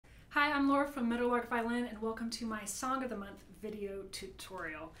Hi, I'm Laura from Meadowlark Violin and welcome to my Song of the Month video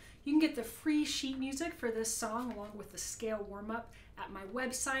tutorial. You can get the free sheet music for this song along with the scale warm-up at my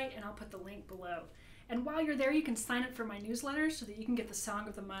website, and I'll put the link below. And while you're there, you can sign up for my newsletter so that you can get the Song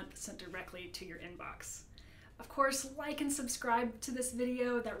of the Month sent directly to your inbox. Of course, like and subscribe to this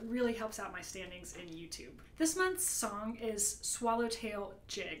video. That really helps out my standings in YouTube. This month's song is Swallowtail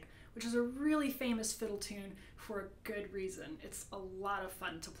Jig, which is a really famous fiddle tune for a good reason. It's a lot of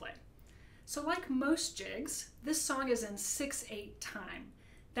fun to play. So like most jigs, this song is in 6/8 time.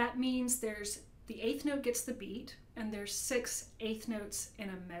 That means there's the eighth note gets the beat, and there's 6 eighth notes in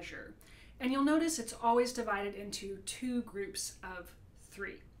a measure. And you'll notice it's always divided into 2 groups of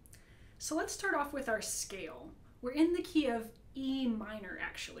 3. So let's start off with our scale. We're in the key of E minor,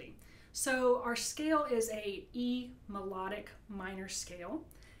 actually. So our scale is a E melodic minor scale.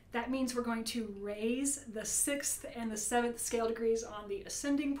 That means we're going to raise the 6th and the 7th scale degrees on the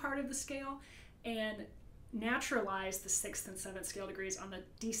ascending part of the scale and naturalize the 6th and 7th scale degrees on the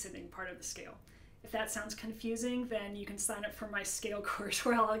descending part of the scale. If that sounds confusing, then you can sign up for my scale course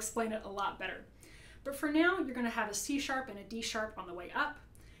where I'll explain it a lot better. But for now, you're going to have a C sharp and a D sharp on the way up,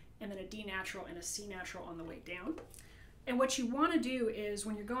 and then a D natural and a C natural on the way down. And what you want to do is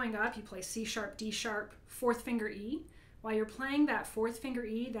when you're going up, you play C sharp, D sharp, 4th finger E. While you're playing that 4th finger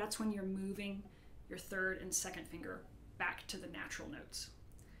E, that's when you're moving your 3rd and 2nd finger back to the natural notes.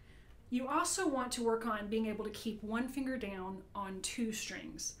 You also want to work on being able to keep 1 finger down on 2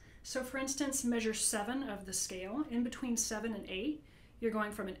 strings. So for instance, measure 7 of the scale, in between 7 and 8, you're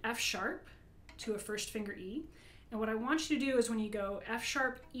going from an F sharp to a 1st finger E. And what I want you to do is when you go F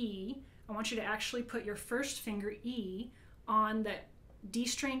sharp E, I want you to actually put your 1st finger E on the D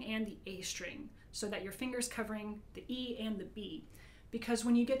string and the A string, so that your finger's covering the E and the B. Because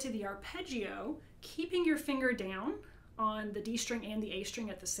when you get to the arpeggio, keeping your finger down on the D string and the A string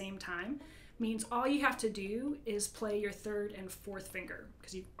at the same time means all you have to do is play your 3rd and 4th finger,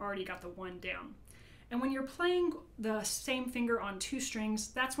 because you've already got the 1 down. And when you're playing the same finger on 2 strings,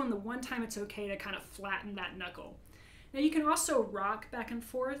 that's when the one time it's okay to kind of flatten that knuckle. Now you can also rock back and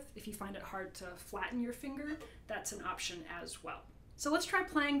forth if you find it hard to flatten your finger. That's an option as well. So let's try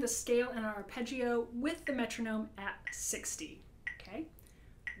playing the scale and our arpeggio with the metronome at 60. Okay?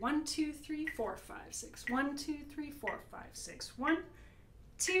 1, 2, 3, 4, 5, 6. 1, 2, 3, 4, 5, 6. 1,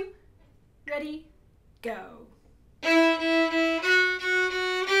 2, ready, go.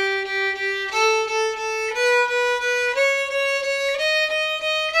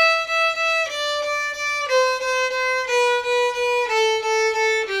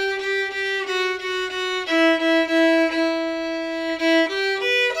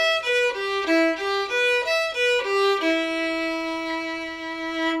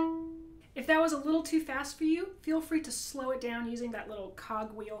 If that was a little too fast for you, feel free to slow it down using that little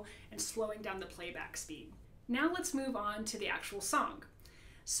cog wheel and slowing down the playback speed. Now let's move on to the actual song.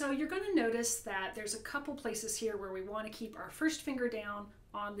 So you're going to notice that there's a couple places here where we want to keep our 1st finger down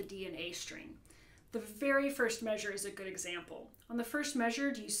on the D and A string. The very first measure is a good example. On the first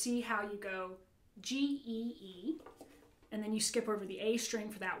measure, do you see how you go G, E, E, and then you skip over the A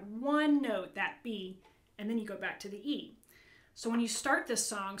string for that one note, that B, and then you go back to the E. So when you start this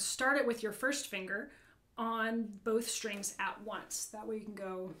song, start it with your 1st finger on both strings at once. That way you can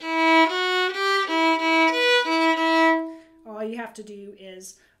go. All you have to do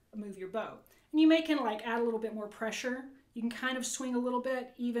is move your bow. And you may kind of like add a little bit more pressure. You can kind of swing a little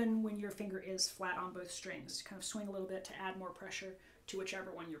bit even when your finger is flat on both strings. Kind of swing a little bit to add more pressure to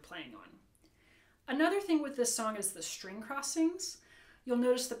whichever one you're playing on. Another thing with this song is the string crossings. You'll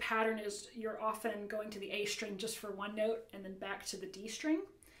notice the pattern is you're often going to the A string just for 1 note and then back to the D string.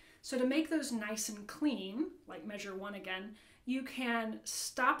 So to make those nice and clean, like measure 1 again, you can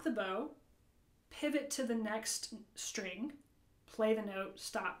stop the bow, pivot to the next string, play the note,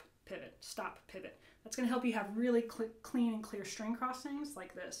 stop, pivot, stop, pivot. That's going to help you have really clean and clear string crossings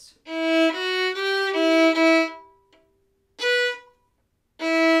like this.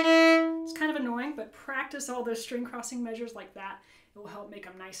 It's kind of annoying, but practice all those string crossing measures like that. It will help make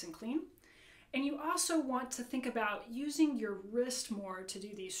them nice and clean. And you also want to think about using your wrist more to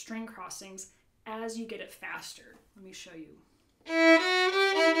do these string crossings as you get it faster. Let me show you.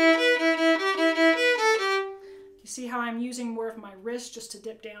 You see how I'm using more of my wrist just to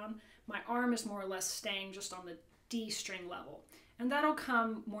dip down? My arm is more or less staying just on the D string level. And that'll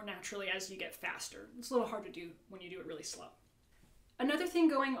come more naturally as you get faster. It's a little hard to do when you do it really slow. Another thing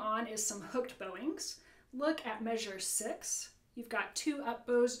going on is some hooked bowings. Look at measure 6. You've got 2 up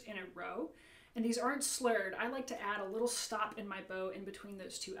bows in a row, and these aren't slurred. I like to add a little stop in my bow in between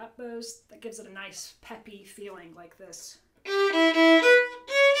those 2 up bows. That gives it a nice peppy feeling like this.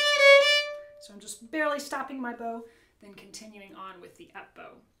 temporarily stopping my bow, then continuing on with the up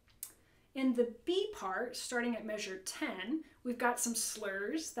bow. In the B part, starting at measure 10, we've got some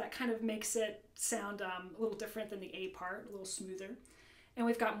slurs that kind of makes it sound a little different than the A part, a little smoother. And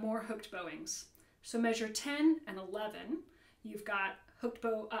we've got more hooked bowings. So measure 10 and 11, you've got hooked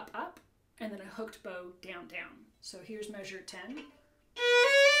bow up, up, and then a hooked bow down, down. So here's measure 10.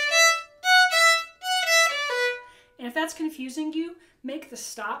 And if that's confusing you, make the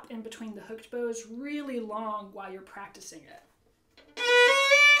stop in between the hooked bows really long while you're practicing it.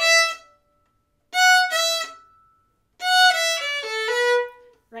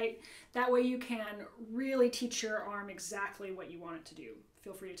 Right? That way you can really teach your arm exactly what you want it to do.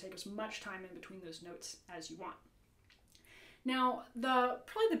 Feel free to take as much time in between those notes as you want. Now,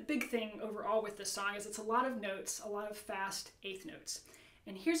 probably the big thing overall with this song is it's a lot of notes, a lot of fast eighth notes.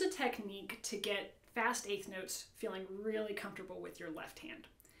 And here's a technique to get fast eighth notes feeling really comfortable with your left hand.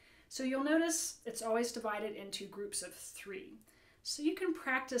 So you'll notice it's always divided into groups of 3. So you can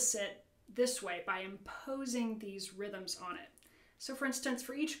practice it this way by imposing these rhythms on it. So for instance,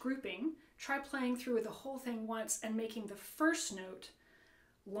 for each grouping, try playing through the whole thing once and making the first note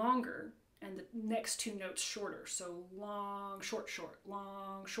longer and the next 2 notes shorter. So long, short, short,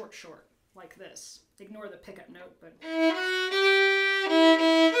 long, short, short, like this. Ignore the pickup note, but...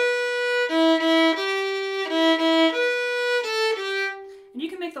 And you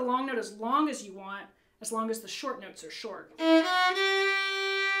can make the long note as long as you want, as long as the short notes are short.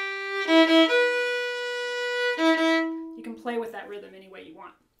 You can play with that rhythm any way you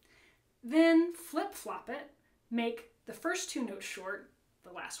want. Then flip-flop it. Make the first 2 notes short,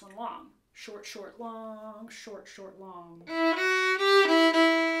 the last one long. Short, short, long, short, short, long.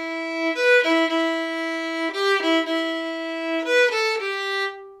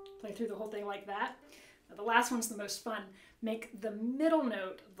 Play through the whole thing like that. Now, the last one's the most fun. Make the middle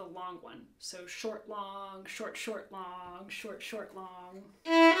note the long one. So short, long, short, short, long, short, short, long.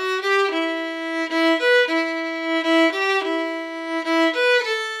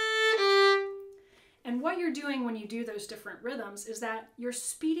 And what you're doing when you do those different rhythms is that you're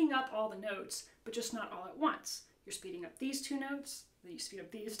speeding up all the notes, but just not all at once. You're speeding up these 2 notes, then you speed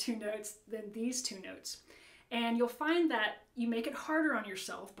up these 2 notes, then these 2 notes. And you'll find that you make it harder on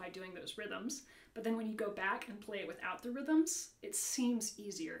yourself by doing those rhythms, but then when you go back and play it without the rhythms, it seems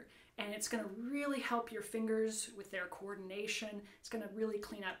easier. And it's going to really help your fingers with their coordination. It's going to really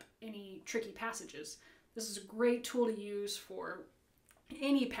clean up any tricky passages. This is a great tool to use for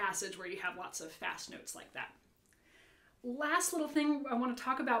any passage where you have lots of fast notes like that. Last little thing I want to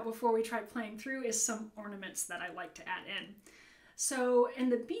talk about before we try playing through is some ornaments that I like to add in. So in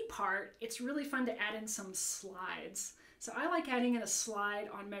the B part, it's really fun to add in some slides. So I like adding in a slide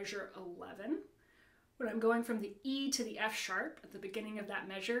on measure 11. When I'm going from the E to the F sharp at the beginning of that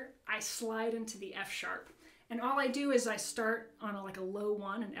measure, I slide into the F sharp. And all I do is I start on like a low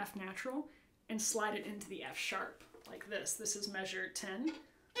 1, an F natural, and slide it into the F sharp. Like this. This is measure 10.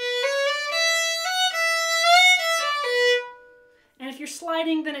 And if you're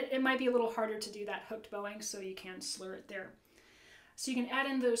sliding, then it might be a little harder to do that hooked bowing, so you can slur it there. So you can add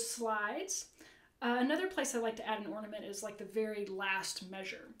in those slides. Another place I like to add an ornament is like the very last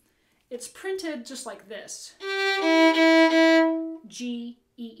measure. It's printed just like this. G,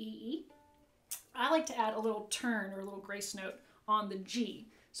 E, E, E. I like to add a little turn or a little grace note on the G.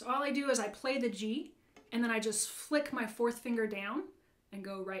 So all I do is I play the G, and then I just flick my 4th finger down and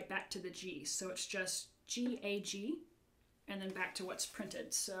go right back to the G. So it's just G, A, G, and then back to what's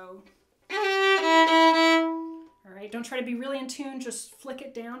printed. So, all right, don't try to be really in tune, just flick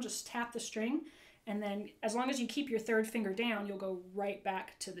it down, just tap the string, and then as long as you keep your 3rd finger down, you'll go right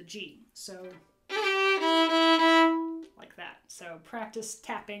back to the G. So, like that. So practice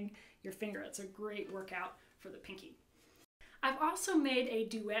tapping your finger. It's a great workout for the pinky. I've also made a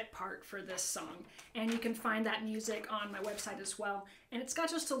duet part for this song, and you can find that music on my website as well. And it's got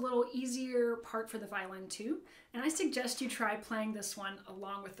just a little easier part for the violin too, and I suggest you try playing this one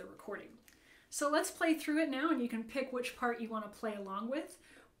along with the recording. So let's play through it now, and you can pick which part you want to play along with.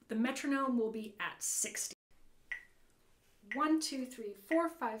 The metronome will be at 60. 1, 2, 3, 4,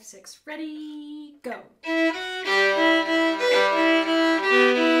 5, 6, ready, go.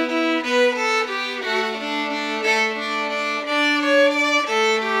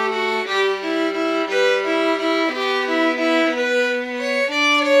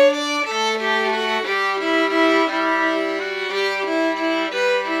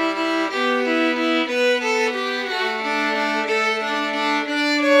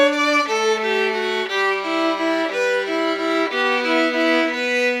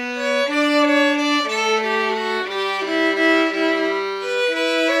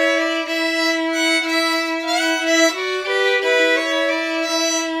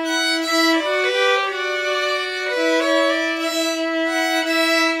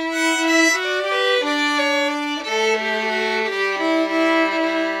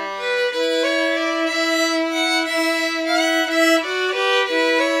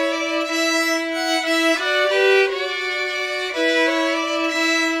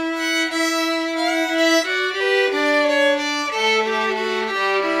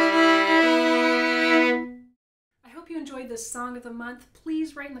 this song of the month,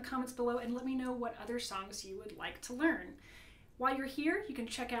 please write in the comments below and let me know what other songs you would like to learn. While you're here, you can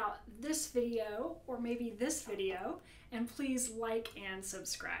check out this video or maybe this video, and please like and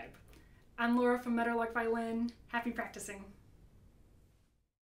subscribe. I'm Laura from Violin. Happy practicing.